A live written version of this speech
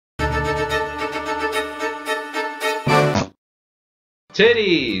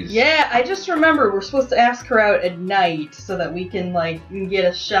Titties! Yeah, I just remember we're supposed to ask her out at night so that we can, like, get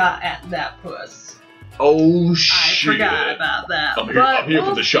a shot at that puss. Oh, shit. I forgot about that. I'm here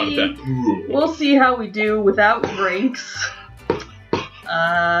for the shot of that. We'll see how we do without drinks.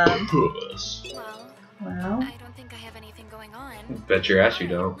 Puss. Well. I don't think I have anything going on. Bet your ass you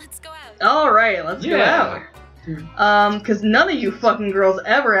don't. Let's go out. Alright, let's go out. Cause none of you fucking girls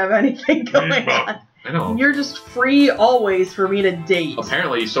ever have anything going on. I know. You're just free always for me to date.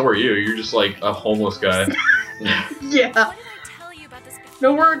 Apparently, so are you. You're just like a homeless guy. Yeah.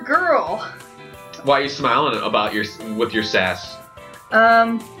 No, we're a girl. Why are you smiling about with your sass?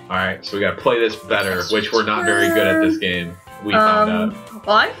 Alright, so we gotta play this better, which we're not very good at this game. We found out.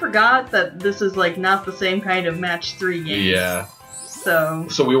 Well, I forgot that this is like not the same kind of match 3 game. Yeah. So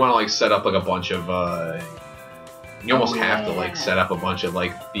we want to like set up like a bunch of you almost have to like set up a bunch of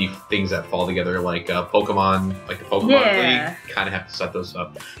like the things that fall together, like Pokemon, like the Pokemon League. Kind of have to set those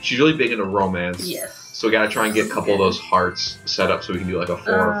up. She's really big into romance. Yes. So we gotta try and get a couple of those hearts set up so we can do like a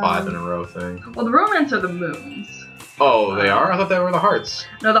 4 or 5 in a row thing. Well, the romance are the moons. Oh, they are? I thought they were the hearts.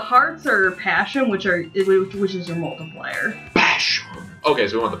 No, the hearts are passion, which is your multiplier. Passion. Okay,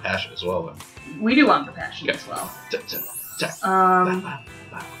 so we want the passion as well then. We do want the passion as well.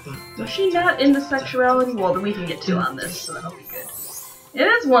 Was she not into sexuality? Well, then we can get 2 on this, so that'll be good. It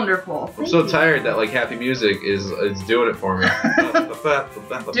is wonderful. I'm so tired that like happy music is doing it for me.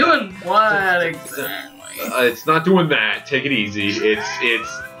 Doing what exactly? It's not doing that. Take it easy.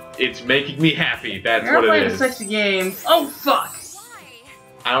 It's making me happy. That's You're what it playing is. a sexy game. Oh fuck!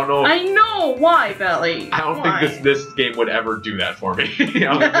 I don't know. I know why, Belly. I don't think this game would ever do that for me. I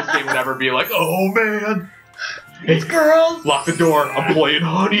don't think this game would ever be like, oh man, it's girls. Lock the door. I'm playing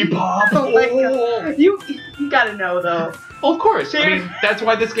HuniePop. Oh my god. You gotta know though. Of course. I mean, that's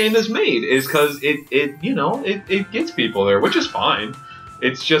why this game is made. Is because it gets people there, which is fine.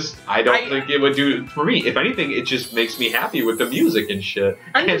 It's just, I don't think it would do it for me. If anything, it just makes me happy with the music and shit.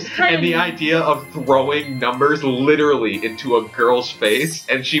 And the idea of throwing numbers literally into a girl's face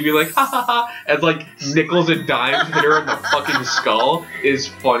and she'd be like, ha ha ha, and like nickels and dimes hit her in the fucking skull is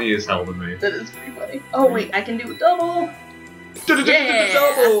funny as hell to me. That is pretty funny. Oh wait, I can do a double. Yeah!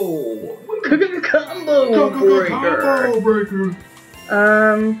 Double! Combo breaker.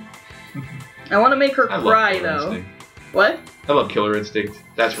 I want to make her cry though. Instinct. What? I love Killer Instinct.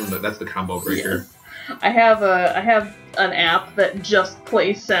 That's the combo breaker. Yes. I have an app that just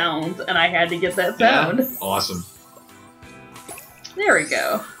plays sounds, and I had to get that sound. Yeah. Awesome. There we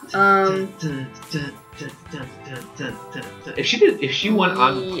go. If she went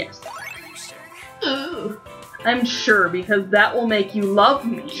on. Yes. I'm sure, because that will make you love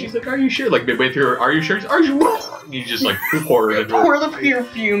me. She's like, are you sure? Like midway through, are you sure? Are you? You just like pour her pour the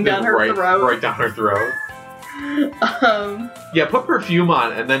perfume down her throat. Right down her throat. Yeah, put perfume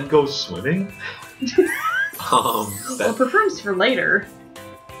on and then go swimming. Well, perfume's for later.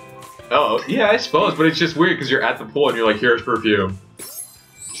 Oh, yeah, I suppose, but it's just weird because you're at the pool and you're like, here's perfume.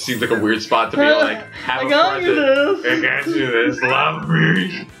 Seems like a weird spot to be like, have a present. I got you this. Love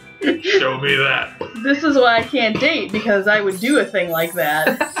me. Show me that. This is why I can't date, because I would do a thing like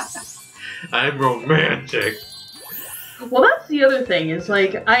that. I'm romantic. Well, that's the other thing, is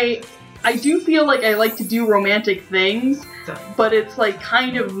like, I do feel like I like to do romantic things, but it's like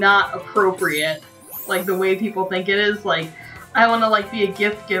kind of not appropriate, like the way people think it is. Like, I want to like be a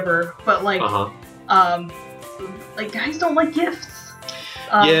gift giver, but like, like guys don't like gifts.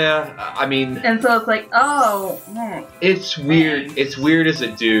 Yeah, I mean, and so it's like, oh, it's weird. Thanks. It's weird as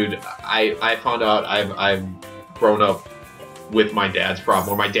a dude. I found out I've grown up with my dad's problem,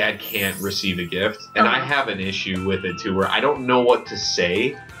 where my dad can't receive a gift, and I have an issue with it too, where I don't know what to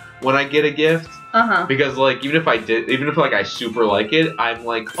say when I get a gift. Because like even if like I super like it, I'm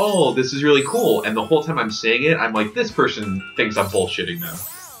like, oh, this is really cool, and the whole time I'm saying it, I'm like, this person thinks I'm bullshitting them.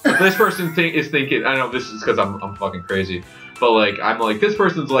 This person is thinking, I know this is because I'm fucking crazy, but like I'm like, this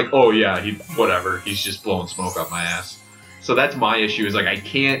person's like, oh yeah, whatever, he's just blowing smoke up my ass. So that's my issue, is like I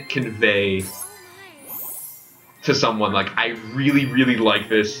can't convey to someone like, I really, really like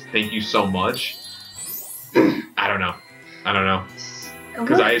this, thank you so much. I don't know.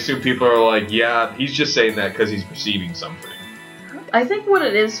 Because I assume people are like, yeah, he's just saying that because he's receiving something. I think what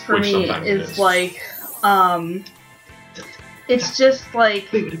it is for me is like, it's just like,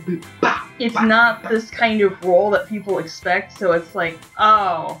 it's not this kind of role that people expect, so it's like,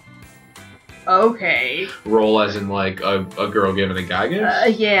 oh, okay. Role as in like a girl giving a guy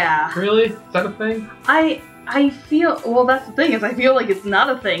gift? Yeah. Really? Is that a thing? I feel, well, that's the thing, is I feel like it's not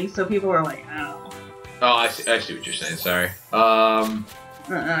a thing, so people are like, oh. Oh, I see what you're saying, sorry.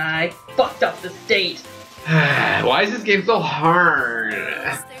 I fucked up this date. Why is this game so hard? Is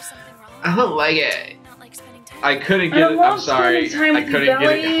there something wrong? I don't like it. Not like spending time I couldn't I get it. I'm love sorry. spending time I with couldn't you,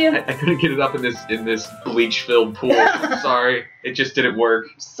 get it. Belly. I couldn't get it up in this bleach-filled pool. I'm sorry. It just didn't work.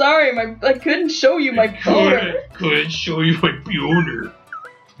 Sorry, I couldn't show you my boner. Couldn't show you my boner.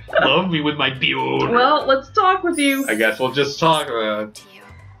 Love me with my boner. Well, let's talk with you. I guess we'll just talk about it. to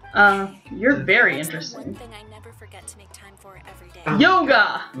you. You're very One interesting. thing I never forget to make time for every day.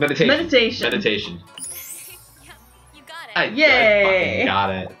 Yoga. Meditation. Meditation. Meditation. Yeah, you got it. I Yay. fucking got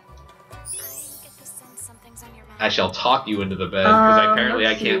it. I get the sense something's on your mind. I shall talk you into the bed because apparently I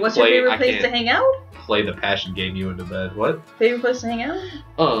let's see. can't What's play. your favorite I place to can't hang out? play the passion game you into bed. What? Favorite place to hang out?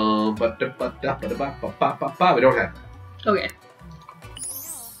 We don't have. Okay.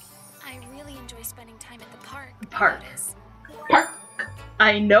 I really enjoy spending time at the park. Park. Notice. Park.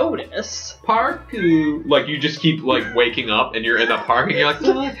 I notice. Park. Like you just keep like waking up and you're in the park and you're like,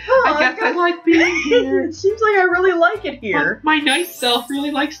 Oh, I guess I like being here. It seems like I really like it here. My nice self really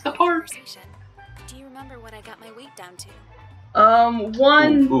likes the park. Conversation. Do you remember what I got my weight down to?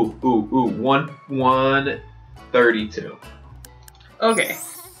 132. Okay.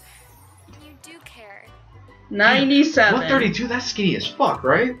 You do care. 97. 132. That's skinny as fuck,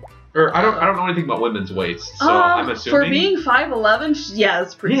 right? Or I don't know anything about women's weights, so I'm assuming. For being 5'11", yeah,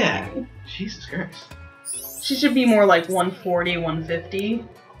 it's pretty Yeah. skinny. Jesus Christ. She should be more like 140, 150.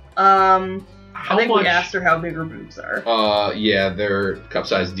 I think we asked her how big her boobs are. Yeah, they're cup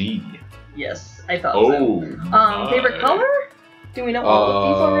size D. Yes, I thought Oh. so. Favorite color? Do we know all of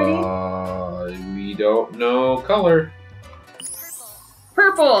these already? We don't know color. Purple.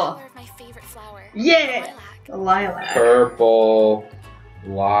 Purple! Color of my favorite flower. Yeah! Lilac. Lilac. Purple.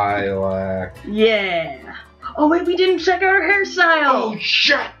 Lilac. Yeah. Oh wait, we didn't check out her hairstyle!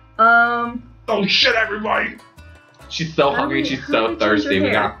 shit! Oh shit, everybody! She's so hungry and she's how so do we change her thirsty. We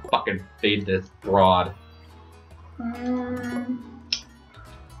hair? gotta fucking feed this broad.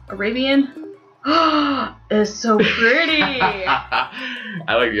 Arabian? It's so pretty! I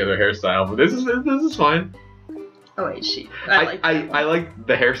like the other hairstyle, but this is fine. Oh wait, I like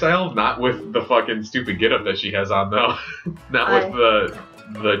the hairstyle, not with the fucking stupid getup that she has on though. Not with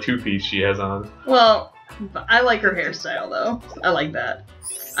the two-piece she has on. Well, I like her hairstyle though. I like that.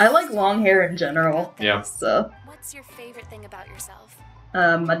 I like long hair in general. Yeah. So, What's your favorite thing about yourself?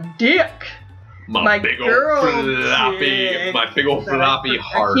 my dick. My big girl old floppy, dick. my big old floppy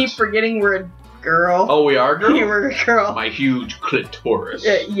heart. I keep forgetting we're a girl. Oh, we are girl? We're a girl. My huge clitoris.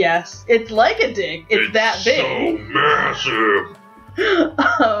 Yes, it's like a dick. It's that big. So massive.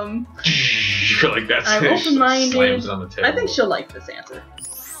 Like that's I'm open-minded. slams it on the table. I think she'll like this answer.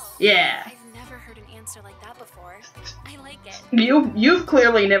 Wow. Yeah. I've never heard an answer like that before. I like it. You've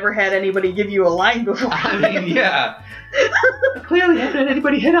clearly never had anybody give you a line before. I mean, yeah. I clearly haven't had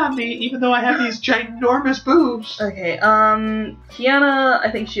anybody hit on me, even though I have these ginormous boobs. Okay, Kiana, I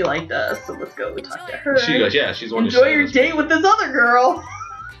think she liked us, so let's go talk to her. She goes, yeah, she's one. Enjoy your date with this other girl.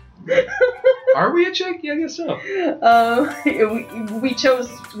 Are we a chick? Yeah, I guess so. We chose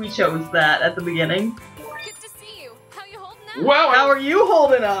that at the beginning. Good to see you. How you holding up? Well, How are you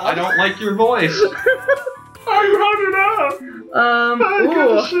holding up? I don't like your voice. I'm holding up.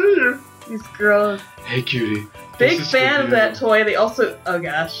 Ooh, see you. these girls. Hey, cutie. Big This is fan for of you. that toy. They also, oh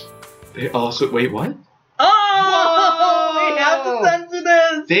gosh. They also wait. What? Oh, Whoa! we have to censor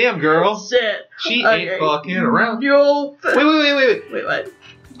this. Damn, girl. Shit. She ain't fucking around. Yo. Wait. Wait, what?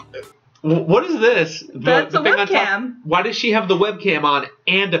 What is this? That's a thing on top? webcam. Why does she have the webcam on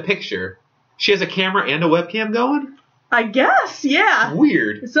and a picture? She has a camera and a webcam going? I guess, yeah.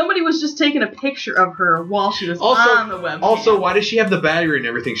 Weird. Somebody was just taking a picture of her while she was on the webcam. Also, why does she have the battery and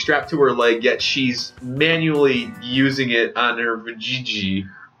everything strapped to her leg, yet she's manually using it on her vajiji?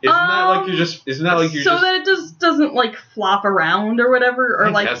 Isn't that like you're just? Isn't that like you're so just? that it doesn't like flop around or whatever, or I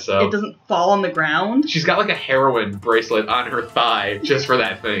like guess so. it doesn't fall on the ground. She's got like a heroin bracelet on her thigh just for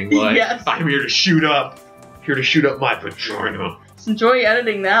that thing. Like, Yes. I'm here to shoot up my vagina. Just enjoy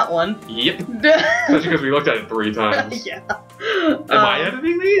editing that one. Yep. Especially because we looked at it 3 times. Yeah. Am I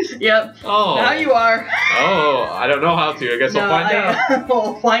editing these? Yep. Oh. Now you are. Oh, I don't know how to. I guess I'll find out.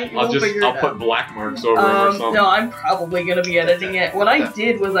 We'll figure it I'll out. put black marks over it or something. No, I'm probably gonna be editing it. What I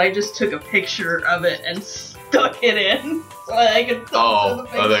did was I just took a picture of it and stuck it in so I could censor the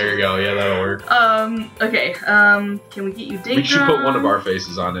picture. Oh, there you go. Yeah, that'll work. Okay. Can we get you date? We should put one of our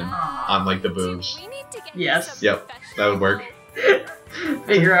faces on it, Aw. on like the boobs. We need to get Yes. some Yep, that would work.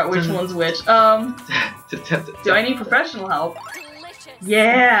 Figure out which one's which. Do I need professional help? delicious.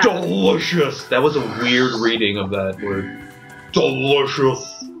 Yeah. Delicious. That was a weird reading of that word.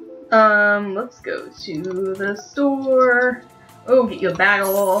 Delicious. Let's go to the store. Oh, get you a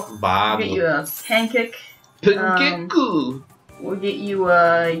bagel. Bob. We'll get you a pancake. Pancake. We'll get you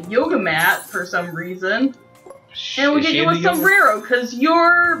a yoga mat for some reason. And we'll get you a sombrero, because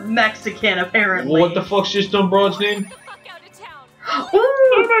you're Mexican, apparently. What the fuck's this dumb broad's name? Ooh!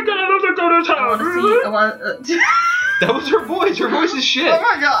 Oh my god, I love to go to town! I want to see. That was her voice. Her voice is shit. Oh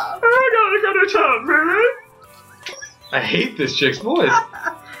my god! I gotta go to town, baby. I hate this chick's voice.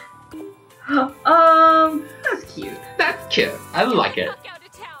 That's cute. That's cute. I like it.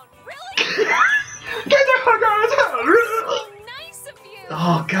 Get the fuck out of town, really? Nice of you.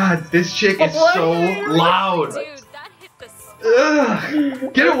 Oh god, this chick is so loud. Dude, that hit the spot.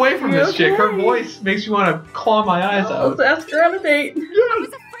 Ugh. Get away from this chick. Her voice makes me want to claw my eyes out. Let's ask her on a date. I was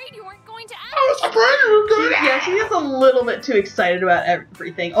afraid you weren't going to ask. I was afraid you were good. Yeah, she is a little bit too excited about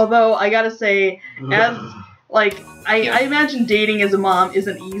everything. Although, I gotta say, as, like, I imagine dating as a mom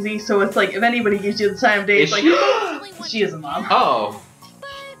isn't easy, so it's like, if anybody gives you the time of day, it's like, she is a mom. Oh. But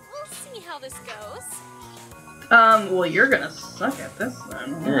we'll see how this goes. Well, you're gonna suck at this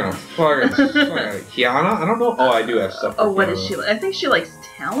then. You're gonna fucking Kiana? I don't know. Oh, I do have stuff. Oh, what is she like? I think she likes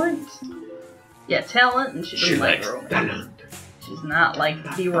talent. Yeah, talent, and she doesn't like romance. Talent. She's not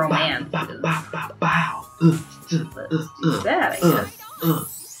like the romance. Bow. Let's do that, I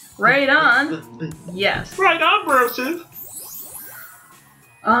guess. Right on. Yes. Right on, Brosen.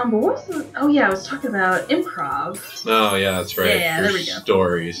 But what was the... Oh, yeah, I was talking about improv. Oh, yeah, that's right. Yeah, Your there we go.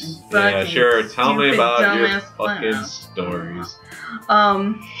 Stories. Fucking Yeah, sure. Tell me stupid, about your dumbass fucking plan. stories.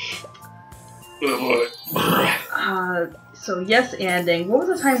 So yes anding. What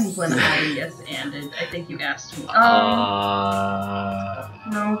was the time when I yes anded? I think you asked me.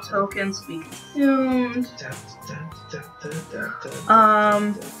 No tokens be consumed. Let's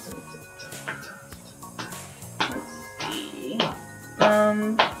see.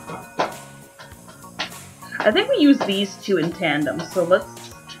 I think we use these two in tandem, so let's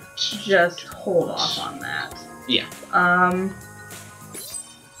just hold off on that. Yeah.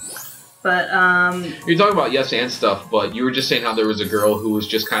 You're talking about yes and stuff, but you were just saying how there was a girl who was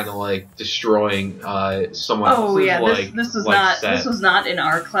just kind of like destroying someone else's. Oh yeah, like, this was like not set. this was not in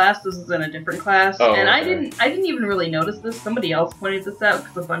our class. This was in a different class, Oh, and okay. I didn't even really notice this. Somebody else pointed this out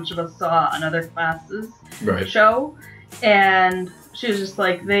because a bunch of us saw another class's Right. show, and she was just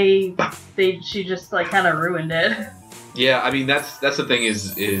like she just like kind of ruined it. Yeah, I mean that's the thing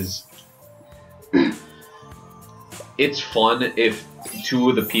is it's fun if two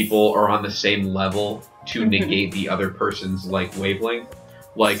of the people are on the same level to negate the other person's like wavelength.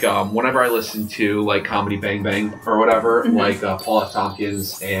 Like whenever I listen to like Comedy Bang Bang or whatever, like Paul F.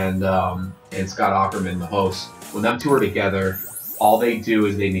 Tompkins and Scott Aukerman, the host, when them two are together, all they do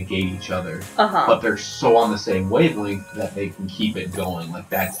is they negate each other. But they're so on the same wavelength that they can keep it going. Like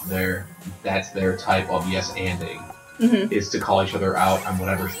that's their type of yes anding. Is to call each other out on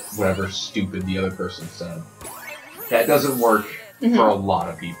whatever stupid the other person said. That doesn't work for a lot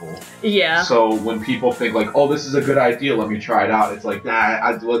of people. Yeah. So when people think like, oh, this is a good idea, let me try it out, it's like, nah,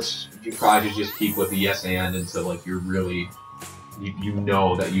 you probably should just keep with the yes and until like you're really, you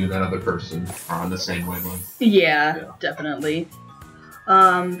know that you and that other person are on the same wavelength. Yeah, definitely.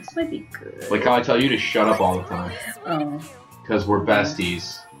 This might be good. Like how I tell you to shut up all the time. Oh. Because we're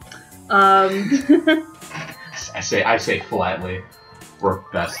besties. I say flatly, we're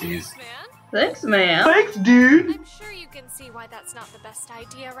besties. Thanks, man. Thanks, dude. I'm sure you can see why that's not the best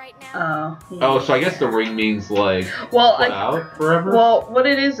idea right now. Oh. Oh, so I guess the ring means like put out forever. Well, what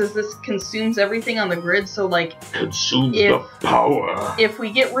it is this consumes everything on the grid. So like, consumes the power. If we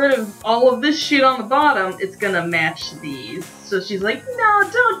get rid of all of this shit on the bottom, it's gonna match these. So she's like, no,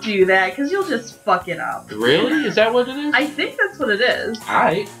 don't do that, because you'll just fuck it up. Really? Is that what it is? I think that's what it is.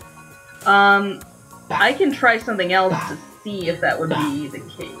 Alright. I can try something else to see if that would be the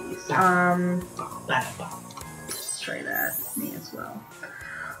case. Let's try that. Me as well.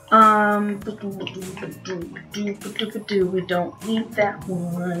 We don't need that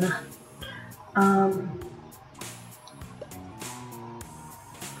one.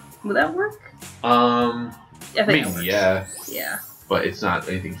 Would that work? I think mean, it works. yeah. Yeah. But it's not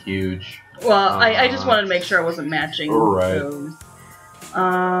anything huge. Well, I just wanted to make sure I wasn't matching those.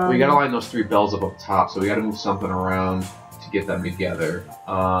 We gotta line those three bells up top, so we gotta move something around to get them together.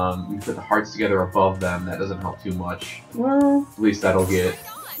 We put the hearts together above them. That doesn't help too much. Well, at least that'll get.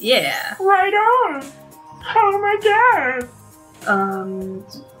 Yeah. Right on. Oh my god.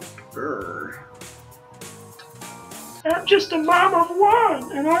 I'm just a mom of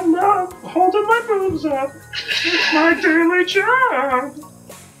one, and I love holding my boobs up. It's my daily job.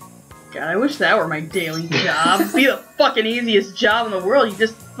 God, I wish that were my daily job. It'd be the fucking easiest job in the world. You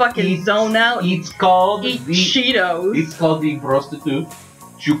just fucking zone out. It's called Eat Cheetos. It's called being prostitute.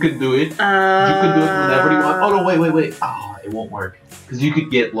 You can do it. You can do it whenever you want. Oh no, wait. Oh, it won't work. Because you could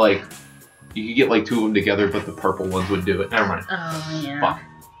get like two of them together, but the purple ones would do it. Never mind. Oh yeah. Fuck.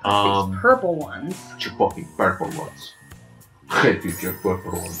 These purple ones. You fucking purple ones. I hate you,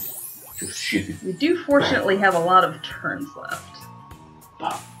 purple ones. You shitty. We do fortunately have a lot of turns left.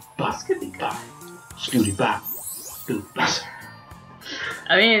 This could be good. Scooty bop.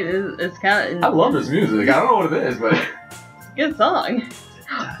 I mean, it's kind of. I love this music. I don't know what it is, but it's a good song.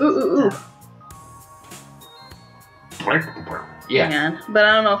 Ooh. Yeah. Hang on. But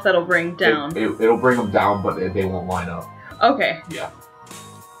I don't know if that'll bring down. It'll bring them down, but they won't line up. Okay. Yeah.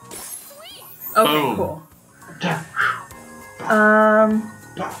 Okay, Boom. cool. That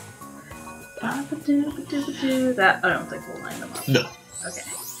I don't think we'll line them up. No. Okay.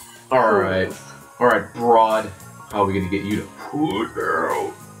 Alright, Broad. How are we gonna get you to put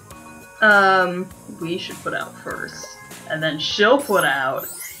out? We should put out first. And then she'll put out.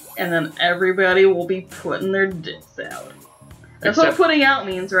 And then everybody will be putting their dicks out. That's what putting out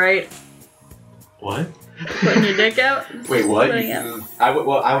means, right? What? Putting your dick out? Wait, what?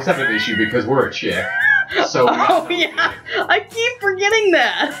 I was having an issue because we're a chick. So oh yeah, I keep forgetting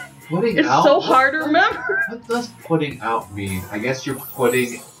that. Putting it's out? so hard to remember. What does putting out mean? I guess you're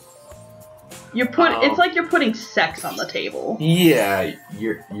putting. It's like you're putting sex on the table. Yeah,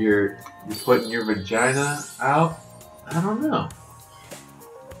 you're putting your vagina out. I don't know.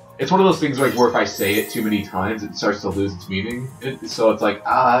 It's one of those things like where if I say it too many times, it starts to lose its meaning. So it's like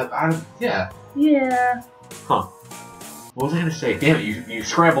yeah. Yeah. Huh. What was I gonna say? Damn it! You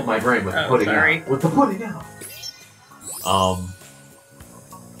scrambled my brain with the putting out. With the putting out.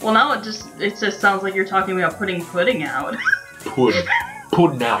 Well, now it just sounds like you're talking about putting pudding out. Pudding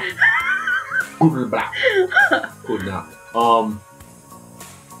out. Pudding out.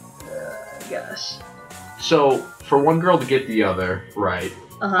 Gosh. So for one girl to get the other right,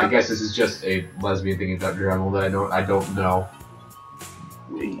 I guess this is just a lesbian thing in general that I don't know.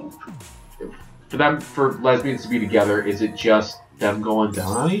 For lesbians to be together, is it just them going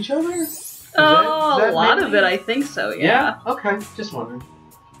down on each other? A lot of it, I think so. Yeah. Okay. Just wondering.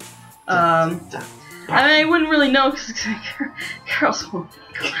 I mean, I wouldn't really know because girls won't.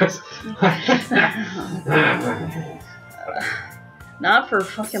 Not for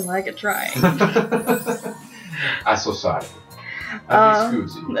fucking like a try. I'm so sorry. I'd be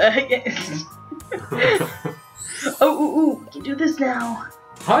Scoozy. We can do this now.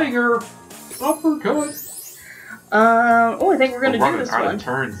 Tiger! Uppercut! I think we're gonna do this one.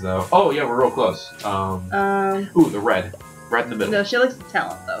 Turns though. Oh yeah, we're real close. Ooh, the red. Red in the middle. No, she likes the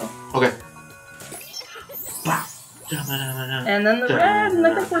talent though. Okay. And then the red, and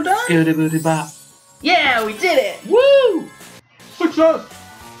I think we're done. Yeah, we did it! Woo! Success!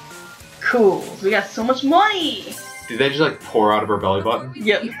 Cool. We got so much money! Did they just like pour out of her belly button?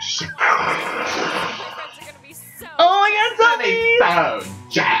 Yep. Oh my god, zombies!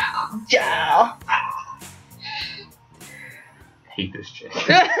 Jow! Hate this chick.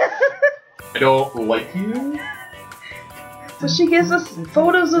 I don't like you. So she gives us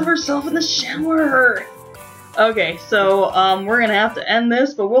photos of herself in the shower. Okay, so we're gonna have to end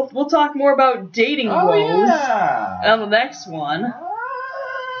this, but we'll talk more about dating woes on the next one.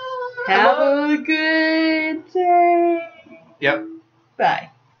 Have a good day. Yep. Bye.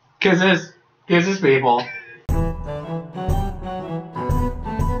 Kisses, people.